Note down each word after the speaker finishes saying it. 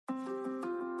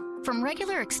From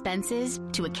regular expenses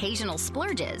to occasional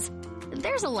splurges,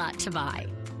 there's a lot to buy.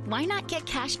 Why not get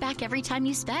cash back every time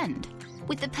you spend?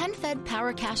 With the PenFed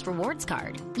Power Cash Rewards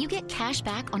Card, you get cash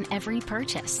back on every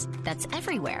purchase. That's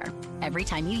everywhere, every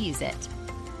time you use it.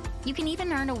 You can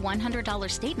even earn a $100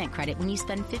 statement credit when you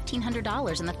spend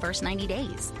 $1,500 in the first 90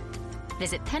 days.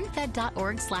 Visit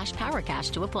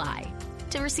PenFed.org/PowerCash to apply.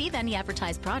 To receive any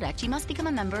advertised product, you must become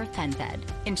a member of PenFed,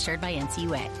 insured by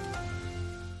NCUA.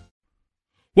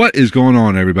 What is going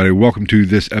on, everybody? Welcome to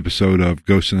this episode of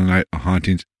Ghosts in the Night, a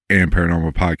Hauntings and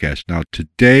Paranormal Podcast. Now,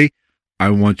 today, I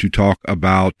want to talk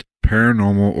about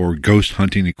paranormal or ghost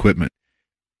hunting equipment.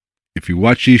 If you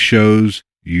watch these shows,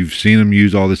 you've seen them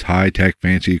use all this high-tech,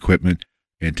 fancy equipment,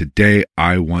 and today,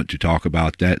 I want to talk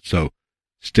about that. So,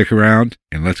 stick around,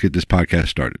 and let's get this podcast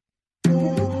started.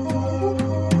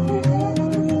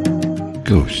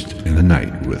 Ghost in the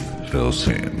Night with Phil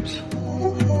Sams.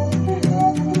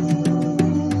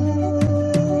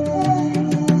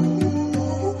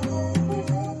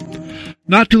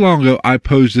 Not too long ago, I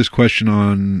posed this question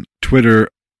on Twitter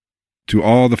to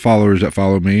all the followers that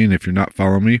follow me. And if you're not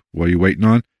following me, what are you waiting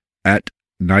on? At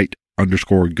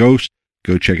 @night_ghost.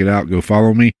 Go check it out. Go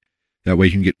follow me. That way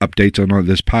you can get updates on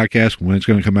this podcast, when it's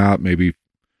going to come out. Maybe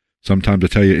sometimes I'll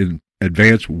tell you in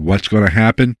advance what's going to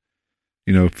happen.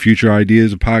 You know, future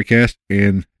ideas of podcast.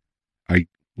 And I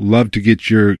love to get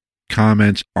your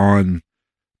comments on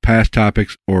past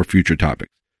topics or future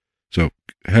topics. So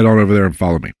head on over there and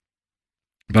follow me.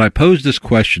 But I posed this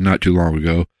question not too long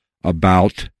ago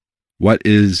about what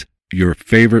is your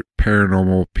favorite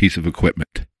paranormal piece of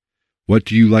equipment? What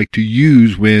do you like to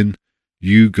use when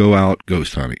you go out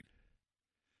ghost hunting?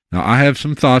 Now, I have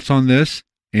some thoughts on this,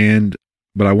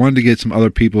 but I wanted to get some other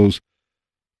people's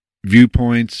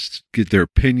viewpoints, get their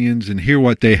opinions, and hear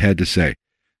what they had to say.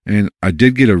 And I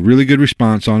did get a really good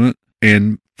response on it.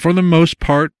 And for the most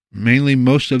part, mainly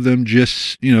most of them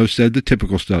just, said the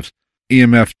typical stuff.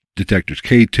 EMF detectors,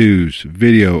 K2s,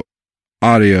 video,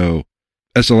 audio,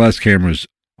 SLS cameras,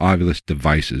 Ovilus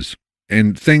devices,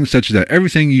 and things such as that.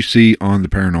 Everything you see on the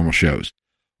paranormal shows.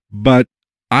 But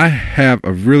I have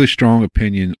a really strong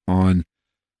opinion on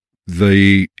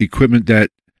the equipment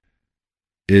that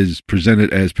is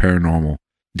presented as paranormal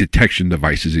detection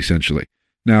devices, essentially.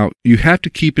 Now, you have to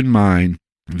keep in mind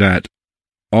that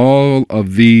all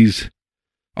of these,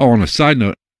 on a side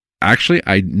note, actually,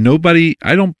 nobody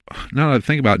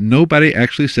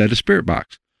actually said a spirit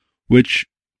box, which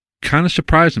kind of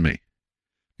surprised me,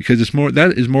 because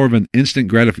that is more of an instant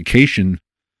gratification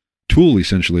tool,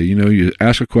 essentially. You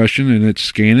ask a question and it's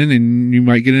scanning and you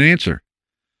might get an answer.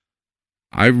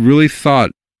 I really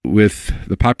thought with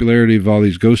the popularity of all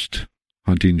these ghost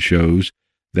hunting shows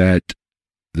that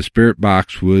the spirit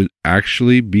box would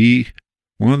actually be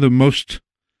one of the most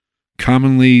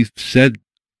commonly said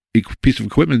piece of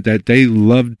equipment that they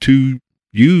love to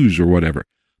use or whatever.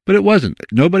 But it wasn't.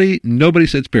 Nobody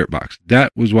said spirit box.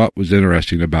 That was what was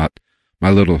interesting about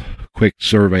my little quick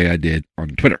survey I did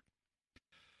on Twitter.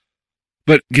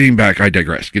 But I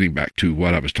digress. Getting back to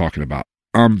what I was talking about.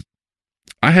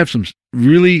 I have some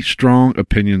really strong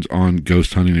opinions on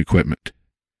ghost hunting equipment.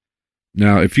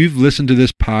 Now, if you've listened to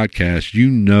this podcast, you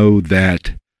know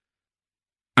that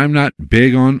I'm not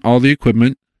big on all the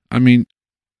equipment. I mean,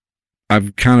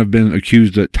 I've kind of been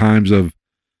accused at times of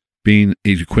being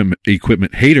an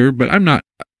equipment hater, but I'm not.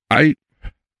 I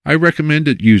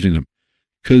recommend using them,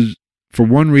 because for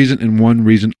one reason and one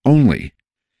reason only.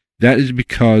 That is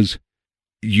because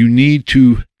you need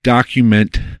to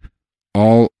document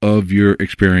all of your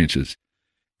experiences.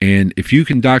 And if you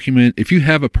if you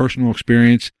have a personal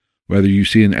experience, whether you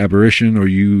see an apparition or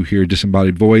you hear a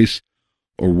disembodied voice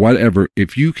or whatever,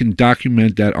 if you can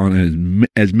document that on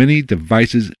as many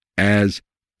devices as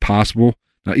possible.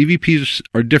 Now, EVPs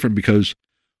are different because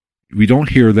we don't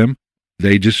hear them.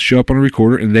 They just show up on a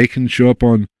recorder, and they can show up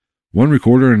on one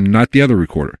recorder and not the other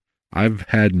recorder. I've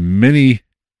had many,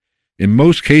 in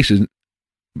most cases,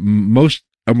 almost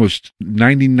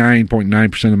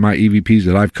 99.9% of my EVPs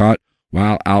that I've caught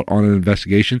while out on an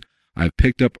investigation, I've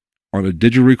picked up on a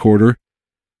digital recorder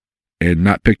and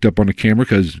not picked up on a camera,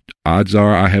 because odds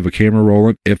are I have a camera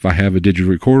rolling if I have a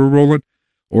digital recorder rolling,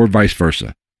 or vice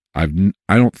versa. I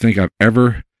don't think I've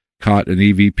ever caught an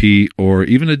EVP or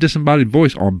even a disembodied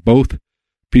voice on both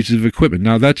pieces of equipment.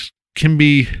 Now, that can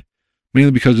be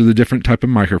mainly because of the different type of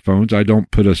microphones. I don't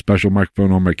put a special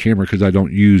microphone on my camera because I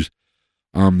don't use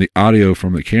the audio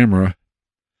from the camera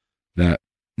that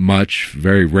much,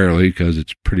 very rarely, because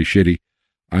it's pretty shitty.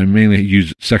 I mainly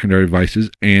use secondary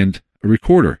devices and a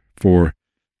recorder for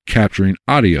capturing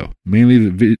audio.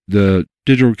 Mainly the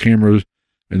digital cameras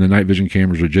and the night vision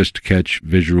cameras are just to catch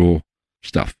visual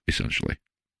stuff, essentially.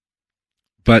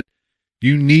 But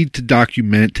you need to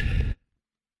document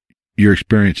your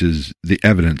experiences, the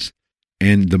evidence,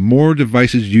 and the more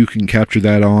devices you can capture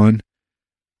that on,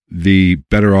 the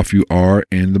better off you are,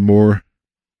 and the more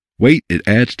weight it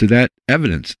adds to that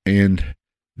evidence. And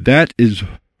that is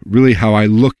really how I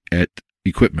look at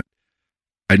equipment.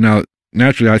 Now,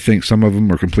 naturally, I think some of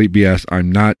them are complete BS.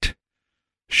 I'm not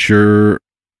sure.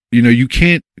 You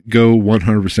can't go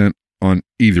 100% on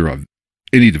either of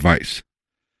any device.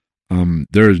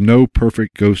 There is no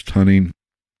perfect ghost hunting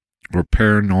or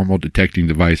paranormal detecting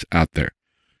device out there,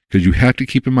 because you have to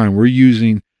keep in mind we're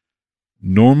using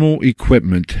normal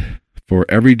equipment for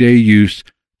everyday use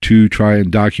to try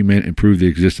and document and prove the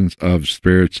existence of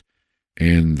spirits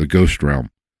and the ghost realm.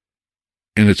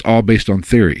 And it's all based on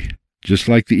theory, just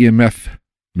like the EMF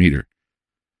meter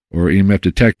or EMF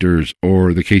detectors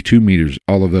or the K2 meters,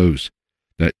 all of those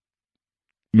that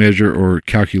measure or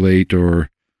calculate or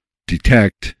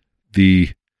detect the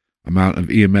amount of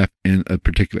EMF in a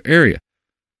particular area.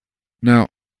 Now,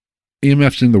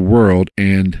 EMF's in the world,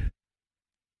 and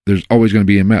there's always going to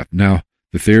be EMF. Now,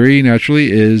 the theory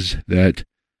naturally is that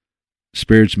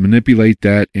spirits manipulate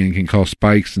that and can cause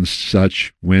spikes and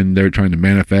such when they're trying to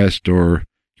manifest or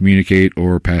communicate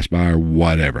or pass by or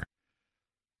whatever.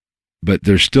 But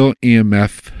there's still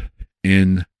EMF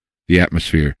in the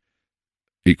atmosphere.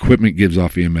 Equipment gives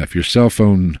off EMF. Your cell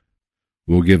phone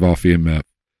will give off EMF.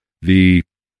 The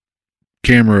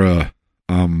camera,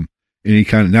 any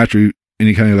kind of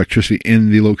electricity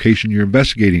in the location you're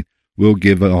investigating will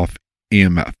give off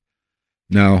EMF.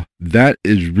 Now, that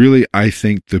is really, I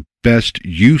think, the best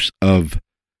use of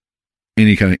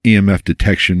any kind of EMF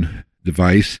detection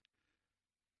device.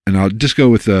 And I'll just go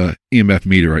with the EMF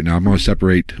meter right now. I'm going to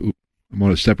separate the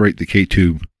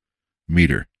K2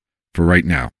 meter for right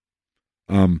now.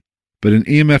 But an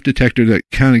EMF detector that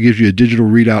kind of gives you a digital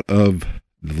readout of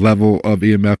the level of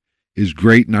EMF is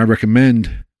great, and I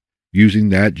recommend using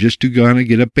that just to kind of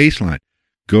get a baseline.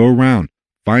 Go around,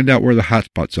 find out where the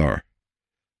hotspots are.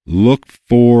 Look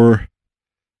for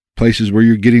places where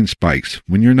you're getting spikes.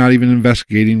 When you're not even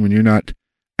investigating, when you're not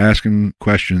asking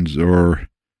questions or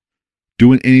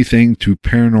doing anything to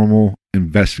paranormal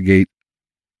investigate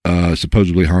a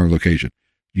supposedly haunted location,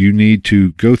 you need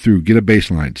to go through, get a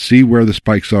baseline, see where the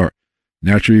spikes are.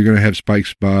 Naturally, you're going to have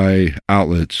spikes by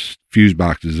outlets, fuse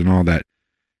boxes, and all that.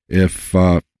 If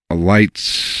a light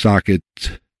socket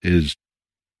is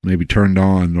maybe turned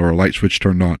on or a light switch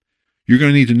turned on, you're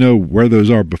going to need to know where those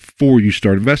are before you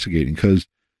start investigating. Because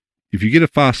if you get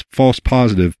a false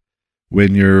positive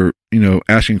when you're,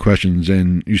 asking questions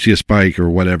and you see a spike or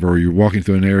whatever, or you're walking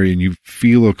through an area and you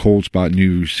feel a cold spot and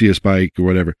you see a spike or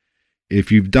whatever,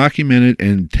 if you've documented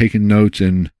and taken notes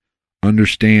and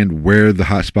understand where the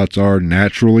hot spots are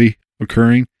naturally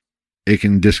occurring, it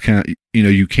can discount,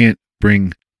 you can't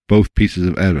bring both pieces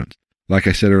of evidence. Like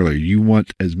I said earlier, you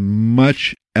want as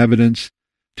much evidence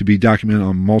to be documented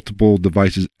on multiple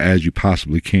devices as you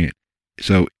possibly can.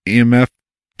 So EMF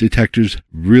detectors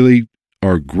really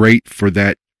are great for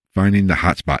that, finding the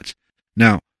hot spots.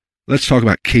 Now, let's talk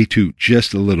about K2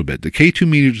 just a little bit. The K2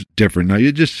 meter is different. Now,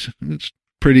 it's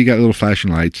pretty, got little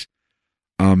flashing lights.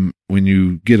 When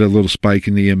you get a little spike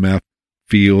in the EMF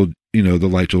field, the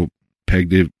lights will peg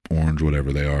to orange,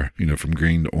 whatever they are, from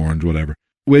green to orange, whatever,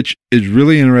 which is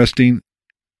really interesting.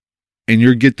 And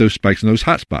you get those spikes and those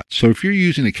hot spots. So if you're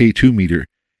using a K2 meter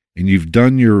and you've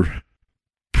done your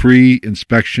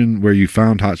pre-inspection where you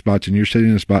found hot spots and you're sitting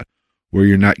in a spot where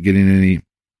you're not getting any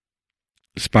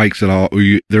spikes at all, or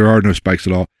there are no spikes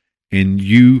at all, and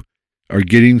you are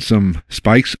getting some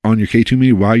spikes on your K2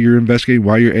 meter while you're investigating,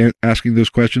 while you're asking those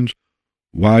questions,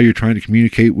 while you're trying to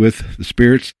communicate with the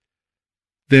spirits,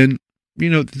 then,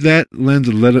 that lends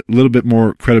a little bit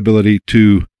more credibility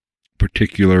to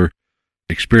particular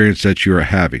experience that you're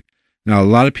having. Now, a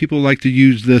lot of people like to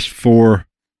use this for,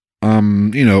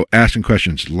 asking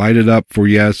questions. Light it up for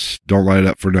yes, don't light it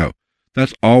up for no.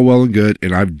 That's all well and good,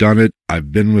 and I've done it.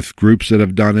 I've been with groups that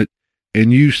have done it,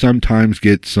 and you sometimes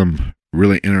get some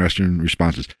really interesting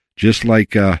responses. Just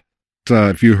like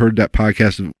if you heard that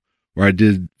podcast where I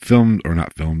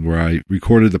where I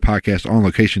recorded the podcast on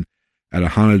location at a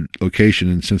haunted location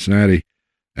in Cincinnati.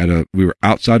 We were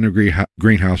outside in a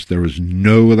greenhouse. There was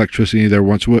no electricity there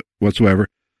whatsoever,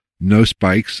 no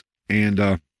spikes,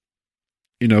 and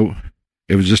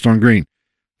it was just on green.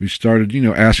 We started,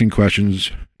 asking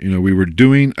questions. We were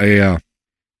doing an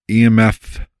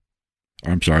EVP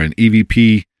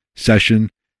session,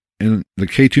 and the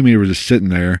K2 meter was just sitting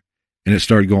there, and it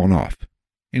started going off.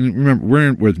 And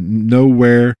remember, we're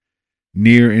nowhere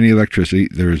near any electricity.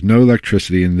 There is no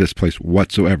electricity in this place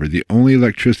whatsoever. The only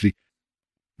electricity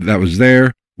that was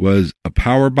there was a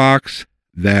power box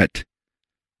that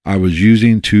I was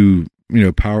using to,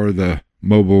 power the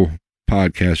mobile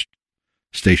podcast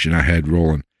station I had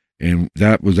rolling. And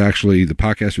that was actually, the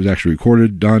podcast was actually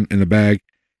recorded, done in a bag,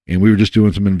 and we were just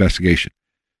doing some investigating.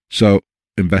 So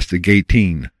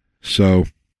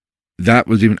that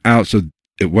was even out, so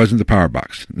it wasn't the power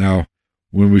box. Now,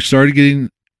 when we started getting,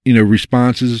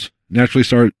 responses, naturally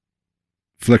started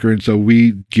flickering, so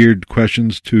we geared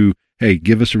questions to, hey,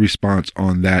 give us a response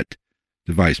on that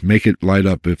device. Make it light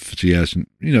up if it's yes, and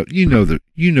you know the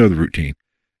routine.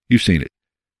 You've seen it.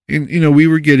 And we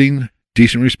were getting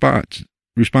decent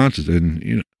responses,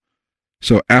 and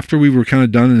so after we were kind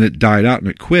of done and it died out and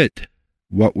it quit,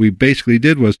 what we basically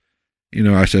did was,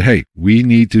 I said, hey, we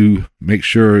need to make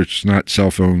sure it's not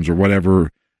cell phones or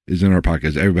whatever is in our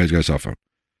pockets. Everybody's got a cell phone.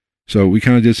 So we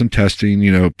kind of did some testing,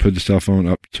 put the cell phone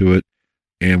up to it.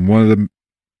 And one of the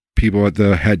people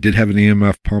did have an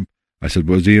EMF pump. I said,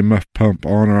 was the EMF pump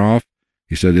on or off?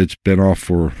 He said, it's been off,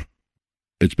 so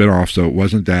it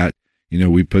wasn't that.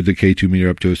 We put the K2 meter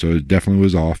up to it, so it definitely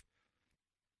was off.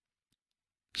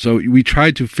 So we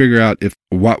tried to figure out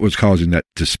what was causing that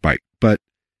to spike, but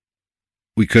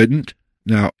we couldn't.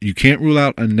 Now, you can't rule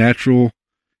out a natural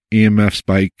EMF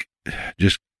spike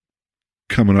just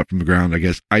coming up from the ground. I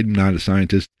guess I'm not a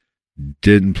scientist,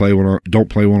 don't play one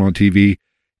on TV,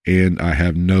 and I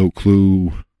have no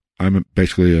clue. I'm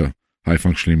basically a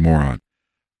high-functioning moron.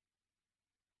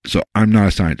 So I'm not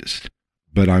a scientist,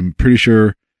 but I'm pretty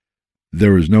sure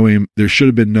there should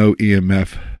have been no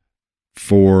EMF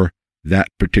for that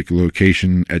particular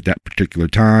location at that particular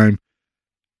time.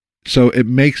 So it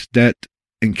makes that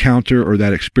encounter or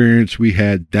that experience we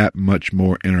had that much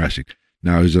more interesting.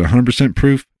 Now, is it 100%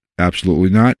 proof? Absolutely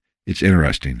not. It's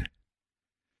interesting.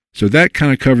 So that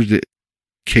kind of covers the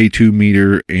K2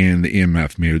 meter and the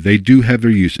EMF meter. They do have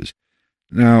their uses.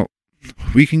 Now,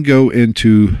 we can go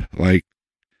into like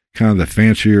kind of the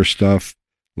fancier stuff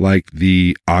like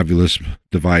the Ovilus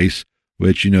device,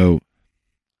 which,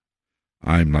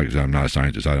 I'm not a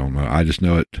scientist. I don't know. I just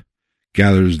know it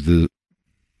gathers the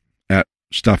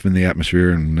stuff in the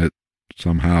atmosphere, and it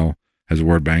somehow has a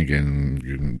word bank,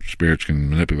 and spirits can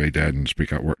manipulate that and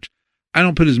speak out words. I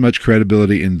don't put as much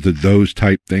credibility into those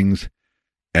type things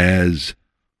as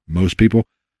most people,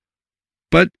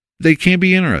 but they can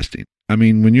be interesting. I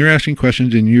mean, when you're asking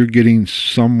questions and you're getting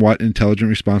somewhat intelligent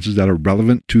responses that are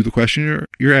relevant to the question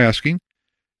you're asking,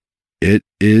 it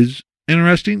is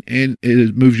interesting, and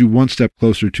it moves you one step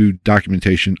closer to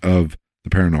documentation of the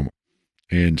paranormal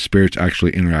and spirits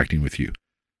actually interacting with you.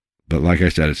 But like I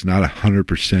said, it's not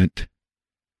 100%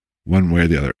 one way or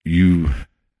the other. You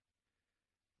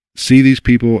see these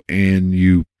people and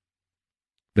you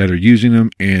that are using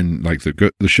them, and like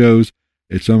the shows,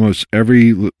 it's almost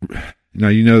every,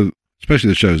 now, especially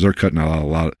the shows, they're cutting out a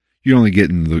lot. You're only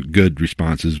getting the good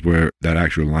responses where that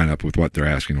actually line up with what they're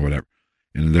asking or whatever.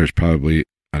 And there's probably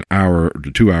an hour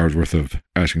to 2 hours worth of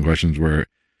asking questions where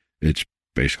it's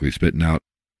basically spitting out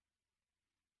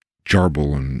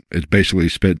jarble, and it's basically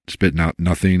spitting out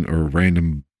nothing or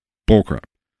random bullcrap.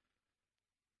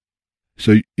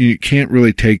 So you can't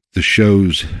really take the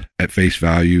shows at face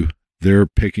value. They're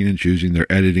picking and choosing,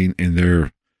 they're editing, and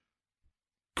they're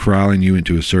corralling you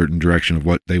into a certain direction of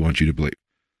what they want you to believe.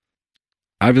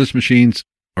 Ovilus machines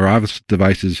or Ovilus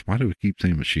devices, why do we keep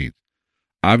saying machines?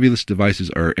 Ovilus devices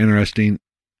are interesting.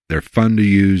 They're fun to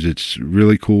use. It's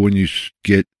really cool when you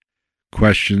get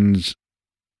questions,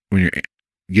 when you're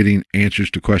getting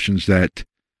answers to questions that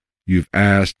you've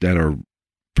asked that are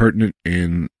pertinent,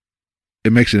 and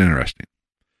it makes it interesting.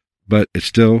 But it's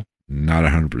still not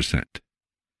 100%.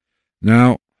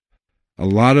 Now, I'm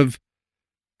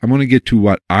going to get to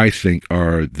what I think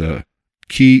are the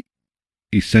key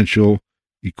essential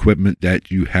equipment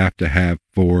that you have to have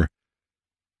for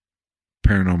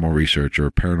paranormal research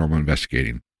or paranormal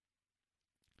investigating.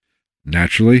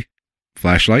 Naturally,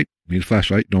 flashlight. Need a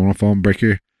flashlight. Don't want to fall and break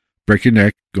your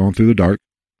neck going through the dark.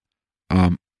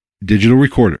 Digital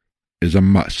recorder is a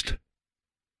must.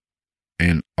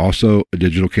 And also a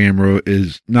digital camera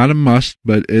is not a must,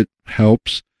 but it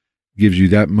helps. Gives you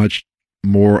that much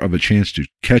more of a chance to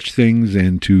catch things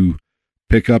and to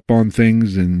pick up on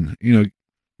things, and,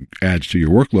 adds to your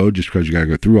workload just because you got to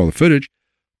go through all the footage.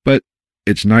 But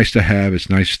it's nice to have. It's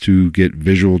nice to get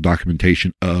visual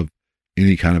documentation of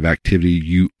any kind of activity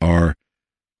you are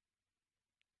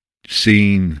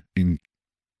seeing and,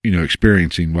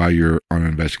 experiencing while you're on an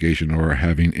investigation or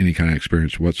having any kind of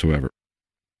experience whatsoever.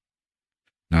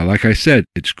 Now, like I said,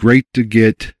 it's great to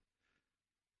get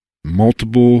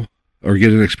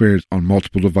get an experience on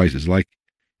multiple devices. Like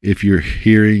if you're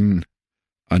hearing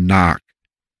a knock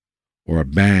or a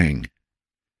bang.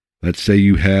 Let's say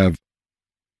you have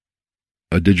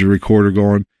a digital recorder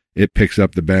going, it picks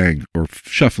up the bang or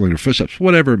shuffling or footsteps,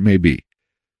 whatever it may be.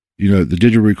 The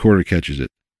digital recorder catches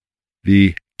it.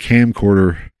 The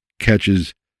camcorder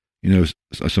catches,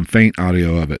 some faint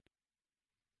audio of it.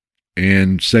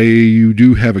 And say you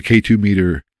do have a K2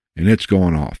 meter and it's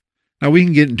going off. Now we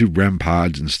can get into REM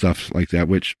pods and stuff like that,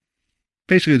 which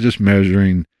basically is just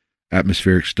measuring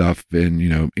atmospheric stuff and,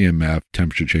 EMF,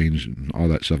 temperature change and all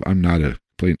that stuff. I'm not a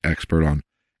complete expert on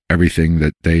everything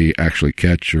that they actually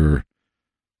catch or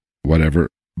whatever,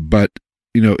 but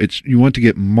you want to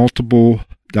get multiple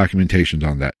documentations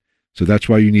on that. So that's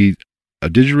why you need a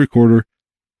digital recorder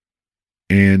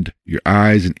and your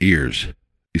eyes and ears,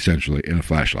 essentially, and a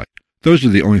flashlight. Those are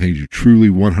the only things you truly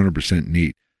 100%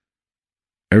 need.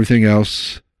 Everything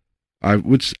else, I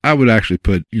would actually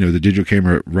put, the digital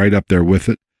camera right up there with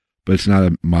it, but it's not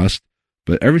a must.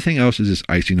 But everything else is just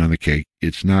icing on the cake.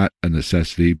 It's not a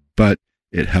necessity, but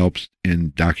it helps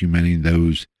in documenting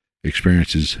those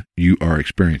experiences you are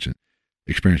experiencing.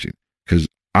 Because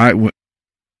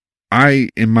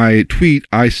in my tweet,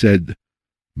 I said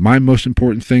my most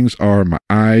important things are my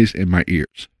eyes and my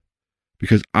ears,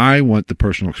 because I want the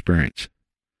personal experience.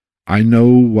 I know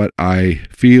what I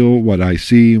feel, what I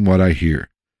see, and what I hear.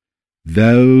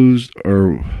 Those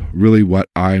are really what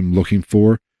I'm looking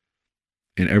for,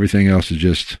 and everything else is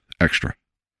just extra.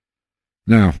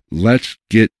 Now, let's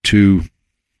get to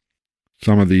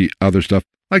some of the other stuff,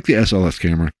 like the SLS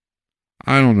camera.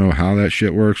 I don't know how that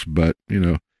shit works, but,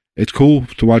 it's cool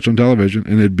to watch on television,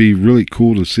 and it'd be really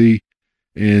cool to see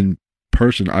in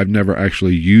person. I've never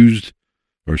actually used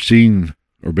or seen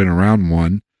or been around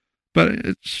one, but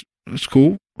it's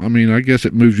cool. I mean, I guess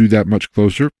it moves you that much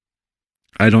closer.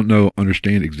 I don't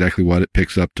understand exactly what it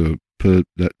picks up to put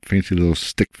that fancy little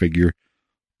stick figure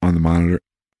on the monitor,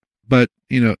 but,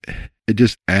 it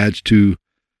just adds to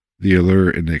the allure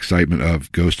and the excitement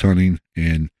of ghost hunting,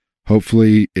 and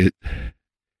hopefully it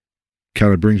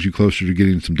kind of brings you closer to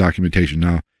getting some documentation.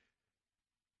 Now,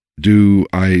 do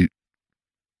I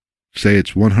say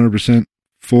it's 100%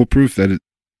 foolproof that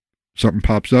something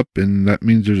pops up and that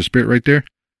means there's a spirit right there?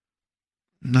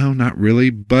 No, not really,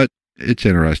 but it's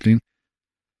interesting.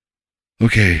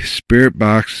 Okay, Spirit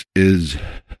Box is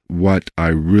what I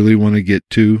really want to get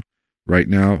to right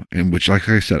now, and which, like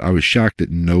I said, I was shocked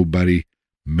that nobody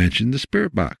mentioned the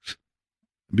Spirit Box.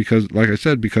 Because, like I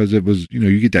said, because it was,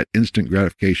 you get that instant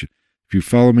gratification. If you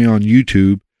follow me on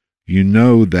YouTube, you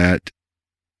know that,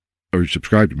 or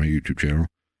subscribe to my YouTube channel,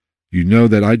 you know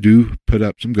that I do put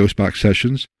up some Ghost Box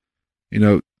sessions,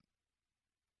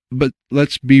 but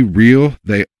let's be real.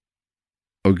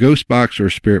 A Ghost Box or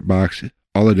a Spirit Box,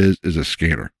 all it is a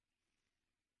scanner.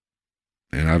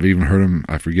 And I've even heard them,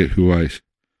 I forget who I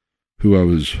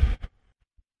was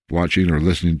watching or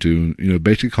listening to,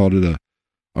 basically called it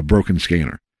a broken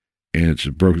scanner. And it's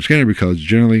a broken scanner because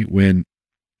generally when,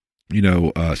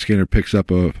 a scanner picks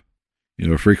up a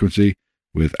frequency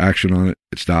with action on it,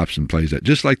 it stops and plays that.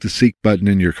 Just like the seek button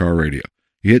in your car radio.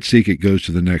 You hit seek, it goes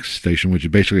to the next station, which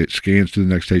is basically it scans to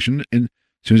the next station. And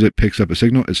as soon as it picks up a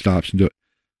signal, it stops and do it.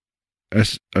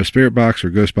 As a Spirit Box or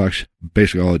Ghost Box,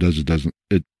 basically all it does is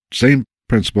same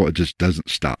principle, it just doesn't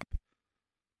stop.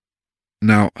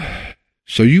 Now,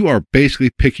 so you are basically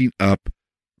picking up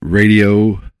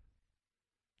radio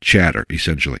chatter,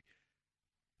 essentially.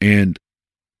 And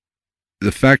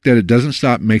the fact that it doesn't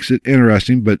stop makes it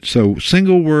interesting, but so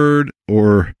single word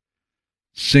or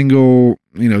single,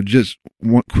 just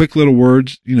one quick little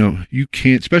words, you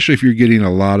can't, especially if you're getting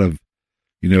a lot of,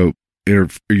 you're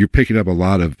picking up a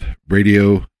lot of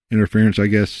radio interference, I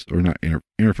guess, or not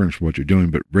interference for what you're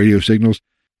doing, but radio signals,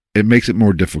 it makes it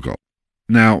more difficult.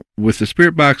 Now, with the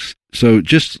Spirit Box, so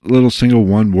just little single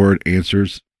one word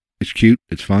answers, it's cute,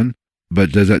 it's fun,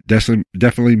 but does that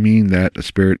definitely mean that a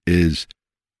spirit is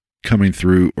coming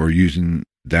through or using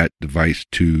that device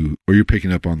or you're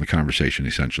picking up on the conversation,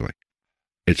 essentially?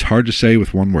 It's hard to say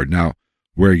with one word. Now,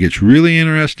 where it gets really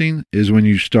interesting is when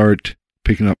you start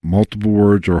picking up multiple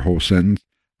words or a whole sentence.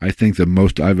 I think the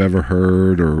most I've ever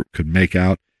heard or could make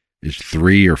out is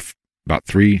about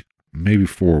three, maybe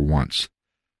four once.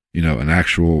 An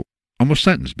actual almost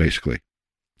sentence, basically.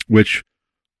 Which,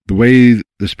 the way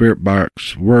the Spirit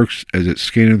Box works, as it's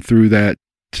scanning through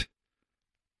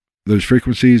those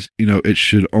frequencies, it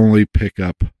should only pick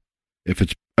up, if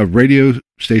it's a radio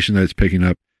station that it's picking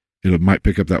up, it might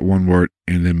pick up that one word,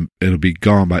 and then it'll be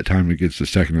gone by the time it gets the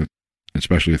second,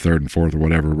 especially the third and fourth or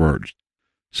whatever words.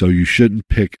 So you shouldn't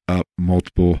pick up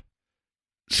multiple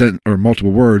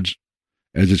words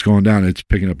as it's going down. It's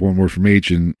picking up one word from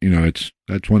each, and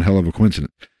that's one hell of a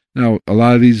coincidence. Now, a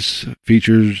lot of these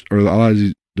features or a lot of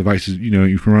these devices,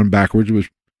 you can run backwards, which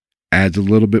adds a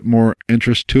little bit more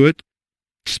interest to it.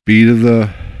 Speed of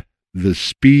the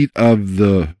speed of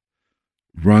the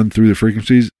run through the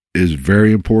frequencies is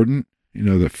very important.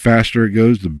 The faster it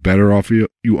goes, the better off you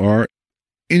are.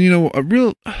 And, a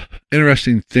real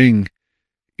interesting thing,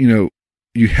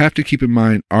 you have to keep in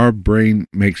mind our brain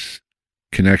makes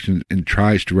connections and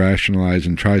tries to rationalize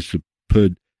and tries to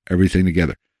put everything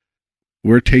together.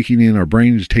 Our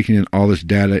brain is taking in all this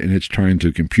data and it's trying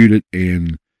to compute it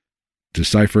and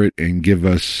decipher it and give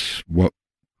us what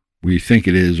we think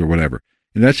it is or whatever.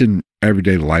 And that's in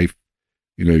everyday life.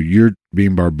 You're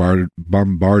being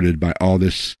bombarded by all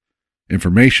this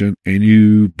information and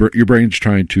your brain's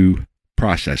trying to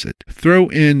process it. Throw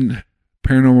in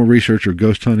paranormal research or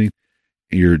ghost hunting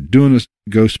and you're doing a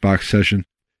ghost box session,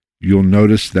 you'll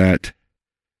notice that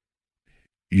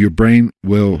your brain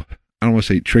will, I don't want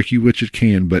to say trick you, which it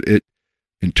can, but it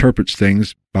interprets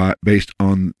things based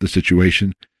on the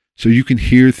situation. So you can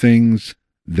hear things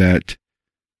that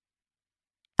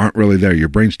aren't really there. Your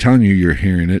brain's telling you you're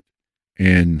hearing it,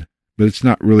 but it's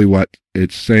not really what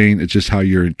it's saying. It's just how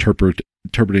you're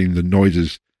interpreting the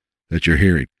noises that you're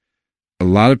hearing. A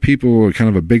lot of people, kind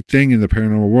of a big thing in the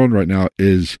paranormal world right now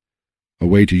is a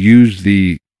way to use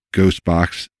the ghost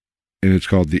box, and it's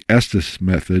called the Estes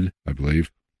method, I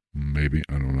believe. Maybe,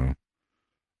 I don't know.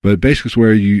 But basically it's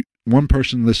where one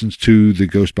person listens to the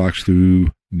ghost box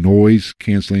through noise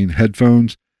canceling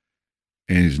headphones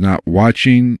and he's not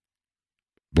watching,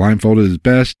 blindfolded is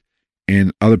best,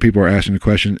 and other people are asking a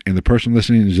question and the person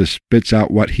listening just spits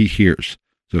out what he hears.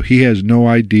 So he has no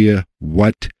idea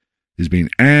what is being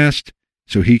asked,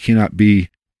 so he cannot be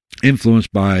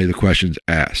influenced by the questions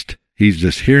asked. He's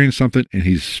just hearing something and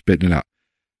he's spitting it out.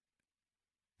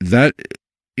 That,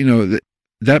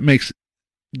 that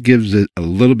gives it a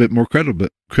little bit more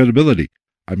credibility.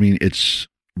 I mean, it's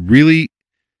really,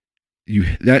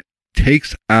 that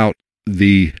takes out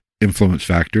the influence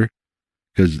factor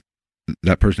because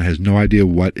that person has no idea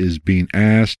what is being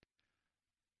asked.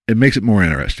 It makes it more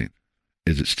interesting.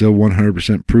 Is it still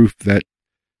 100% proof that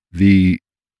the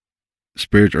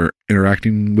spirits are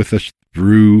interacting with us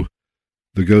through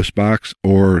the ghost box,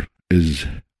 or is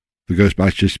the ghost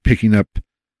box just picking up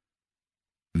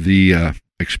the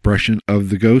expression of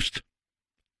the ghost?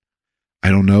 I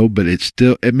don't know, but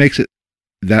it makes it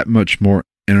that much more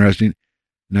interesting.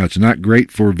 Now, it's not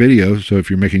great for video, so if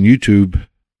you're making YouTube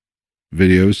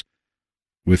videos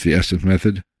with the Estes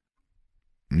method,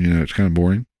 it's kind of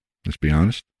boring, let's be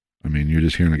honest. I mean, you're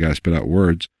just hearing a guy spit out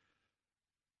words.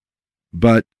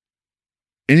 But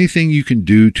anything you can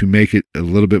do to make it a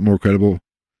little bit more credible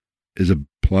is a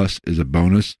plus, is a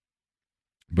bonus.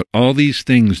 But all these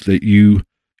things that you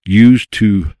use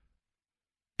to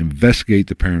investigate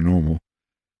the paranormal,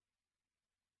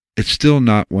 it's still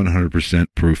not 100%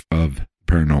 proof of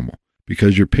paranormal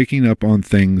because you're picking up on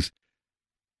things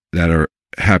that are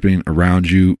happening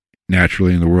around you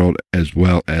naturally in the world as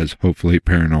well as hopefully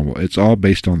paranormal. It's all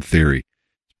based on theory,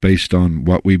 based on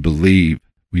what we believe.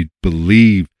 We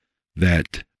believe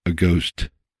that a ghost,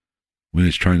 when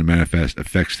it's trying to manifest,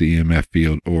 affects the EMF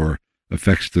field or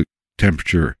affects the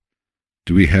temperature.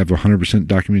 Do we have 100%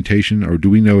 documentation, or do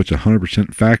we know it's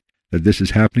 100% fact that this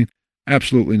is happening?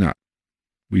 Absolutely not.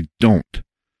 We don't.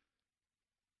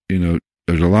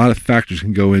 There's a lot of factors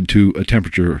can go into a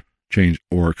temperature change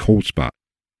or a cold spot.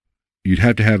 You'd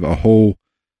have to have a whole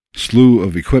slew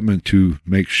of equipment to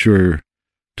make sure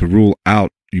to rule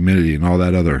out humidity and all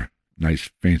that other nice,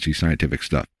 fancy scientific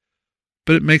stuff.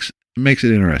 But it makes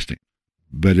it interesting.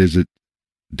 But is it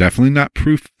definitely not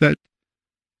proof that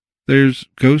there's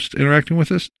ghosts interacting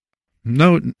with us?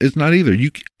 No, it's not either.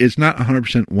 It's not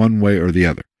 100% one way or the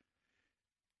other.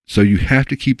 So you have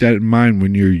to keep that in mind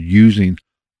when you're using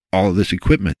all of this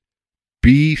equipment.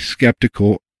 Be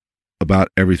skeptical about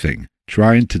everything.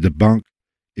 Trying to debunk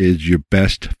is your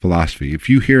best philosophy. If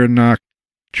you hear a knock,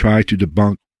 try to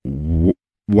debunk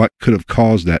what could have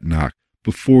caused that knock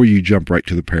before you jump right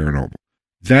to the paranormal.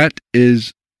 That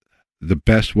is the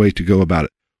best way to go about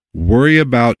it. Worry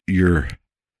about your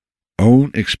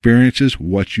own experiences,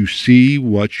 what you see,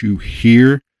 what you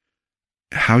hear,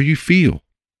 how you feel.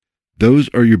 Those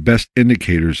are your best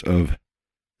indicators of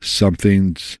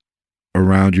something's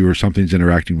around you or something's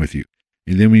interacting with you.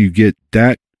 And then when you get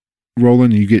that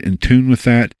rolling, you get in tune with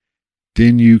that,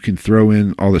 then you can throw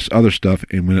in all this other stuff,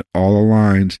 and when it all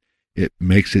aligns, it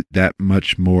makes it that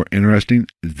much more interesting,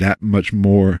 that much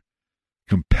more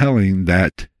compelling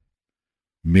that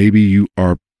maybe you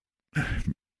are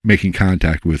making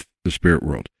contact with the spirit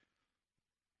world.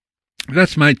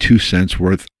 That's my 2 cents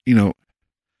worth.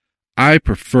 I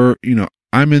prefer,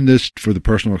 I'm in this for the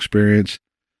personal experience.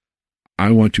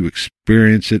 I want to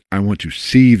experience it. I want to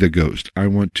see the ghost. I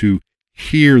want to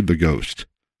hear the ghost.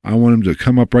 I want him to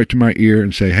come up right to my ear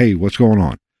and say, hey, what's going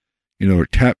on? Or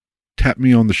tap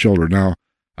me on the shoulder. Now,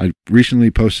 I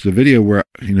recently posted a video where,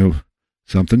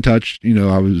 something touched,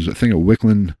 I was, I think, at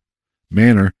Wickland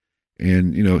Manor,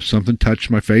 and, something touched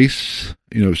my face,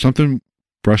 something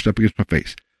brushed up against my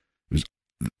face.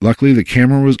 Luckily, the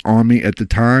camera was on me at the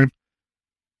time.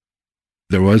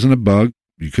 There wasn't a bug.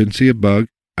 You couldn't see a bug.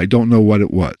 I don't know what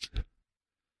it was.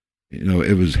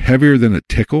 It was heavier than a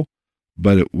tickle,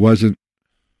 but it wasn't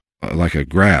like a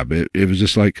grab. It was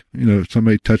just like,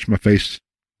 somebody touched my face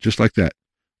just like that.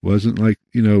 It wasn't like,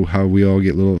 how we all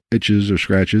get little itches or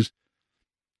scratches.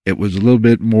 It was a little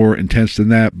bit more intense than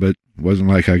that, but it wasn't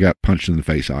like I got punched in the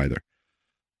face either.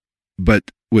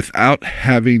 But without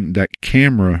having that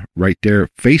camera right there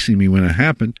facing me when it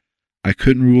happened, I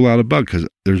couldn't rule out a bug because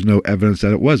there's no evidence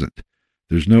that it wasn't.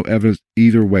 There's no evidence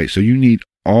either way. So you need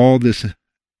all this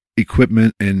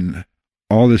equipment and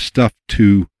all this stuff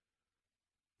to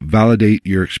validate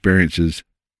your experiences,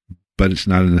 but it's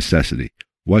not a necessity.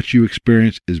 What you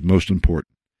experience is most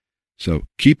important. So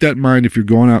keep that in mind if you're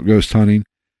going out ghost hunting.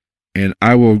 And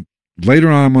I will, later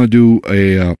on, I'm going to do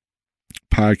a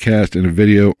podcast and a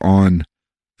video on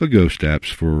the ghost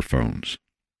apps for phones.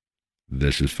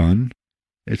 This is fun.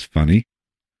 It's funny.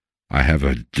 I have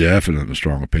a definite and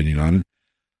strong opinion on it.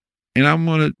 And I'm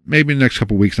going to, maybe in the next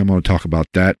couple of weeks, I'm going to talk about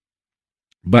that.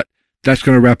 But that's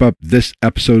going to wrap up this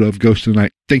episode of Ghost of the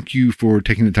Night. Thank you for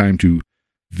taking the time to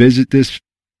visit this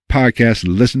podcast,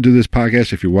 listen to this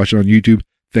podcast. If you're watching on YouTube,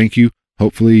 thank you.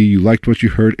 Hopefully you liked what you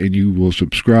heard and you will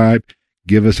subscribe,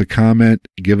 give us a comment,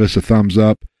 give us a thumbs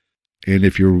up. And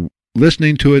if you're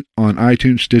listening to it on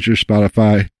iTunes, Stitcher,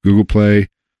 Spotify, Google Play,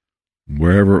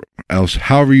 wherever else,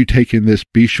 however you take in this,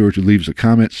 be sure to leave us a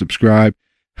comment, subscribe,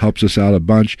 helps us out a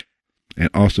bunch.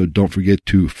 And also don't forget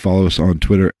to follow us on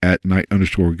Twitter at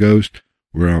 @night_ghost.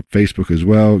 We're on Facebook as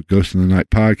well, Ghost in the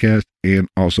Night Podcast, and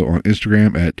also on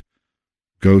Instagram at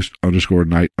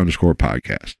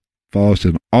ghost_night_podcast. Follow us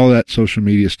in all that social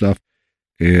media stuff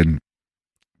and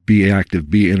be active,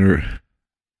 be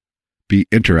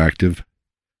interactive.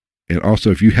 And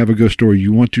also, if you have a ghost story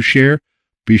you want to share,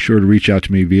 be sure to reach out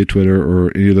to me via Twitter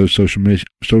or any of those social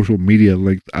media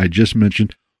links I just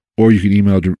mentioned, or you can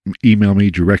email me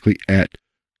directly at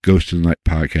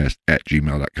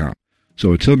ghostofthenightpodcast@gmail.com.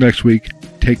 So until next week,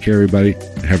 take care, everybody,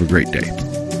 and have a great day.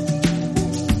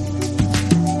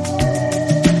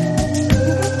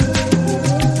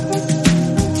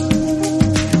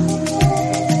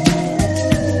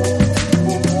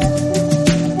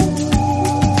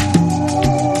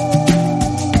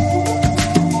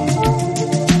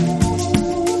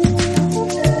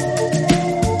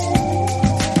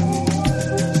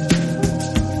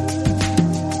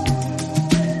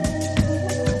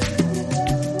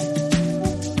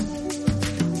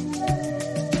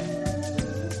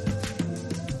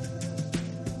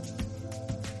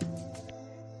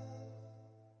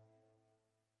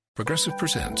 Progressive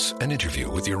presents an interview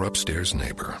with your upstairs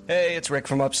neighbor. Hey, it's Rick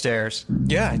from upstairs.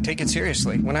 Yeah, I take it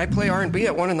seriously. When I play R&B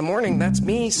at 1 in the morning, that's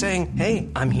me saying, hey,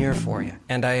 I'm here for you.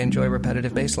 And I enjoy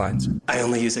repetitive bass lines. I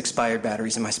only use expired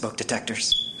batteries in my smoke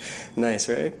detectors. Nice,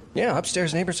 right? Yeah,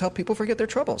 upstairs neighbors help people forget their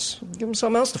troubles. Give them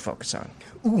something else to focus on.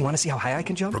 Ooh, want to see how high I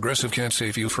can jump? Progressive can't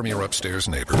save you from your upstairs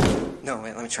neighbor. No,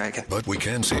 wait, let me try again. But we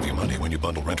can save you money when you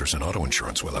bundle renters and auto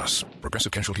insurance with us.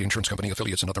 Progressive Casualty Insurance Company,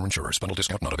 affiliates, and other insurers. Bundle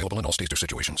discount not available in all states or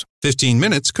situations. 15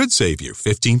 minutes could save you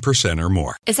 15% or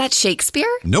more. Is that Shakespeare?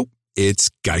 Nope,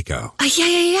 it's Geico.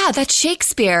 Yeah, that's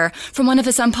Shakespeare from one of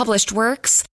his unpublished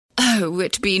works. Oh,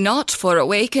 it be not for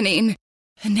awakening.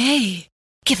 Nay,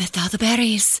 giveth thou the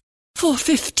berries. For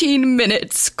 15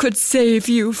 minutes could save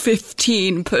you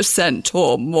 15%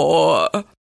 or more.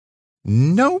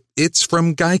 Nope, it's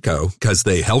from Geico, because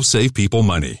they help save people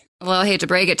money. Well, I hate to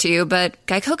break it to you, but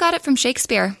Geico got it from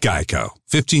Shakespeare. Geico.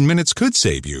 15 minutes could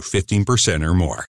save you 15% or more.